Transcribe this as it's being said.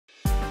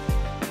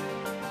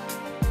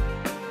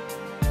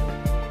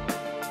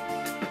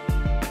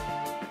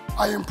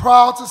I am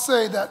proud to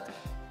say that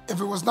if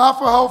it was not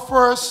for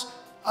HealthFirst,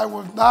 I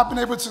would have not been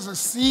able to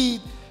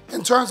succeed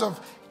in terms of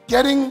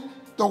getting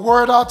the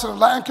word out to the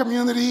Latin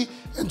community,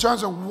 in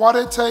terms of what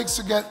it takes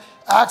to get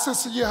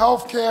access to your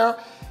health care.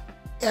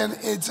 And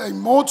it's a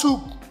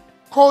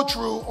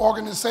multicultural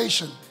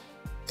organization.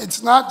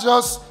 It's not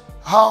just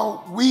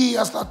how we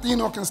as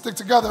Latinos can stick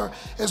together,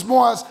 it's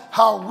more as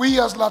how we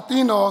as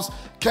Latinos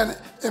can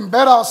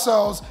embed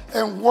ourselves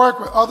and work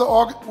with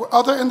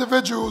other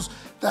individuals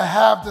that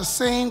have the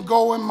same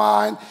goal in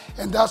mind,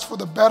 and that's for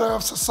the better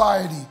of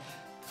society.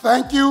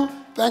 Thank you.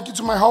 Thank you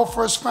to my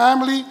HealthFirst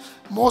family.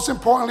 Most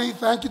importantly,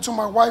 thank you to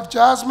my wife,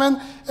 Jasmine,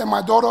 and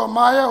my daughter,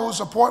 Amaya, who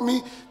support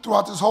me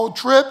throughout this whole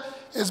trip.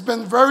 It's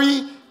been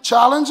very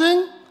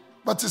challenging,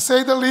 but to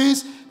say the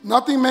least,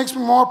 nothing makes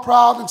me more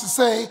proud than to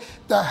say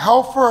that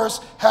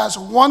HealthFirst has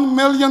 1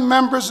 million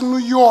members in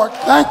New York.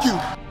 Thank you.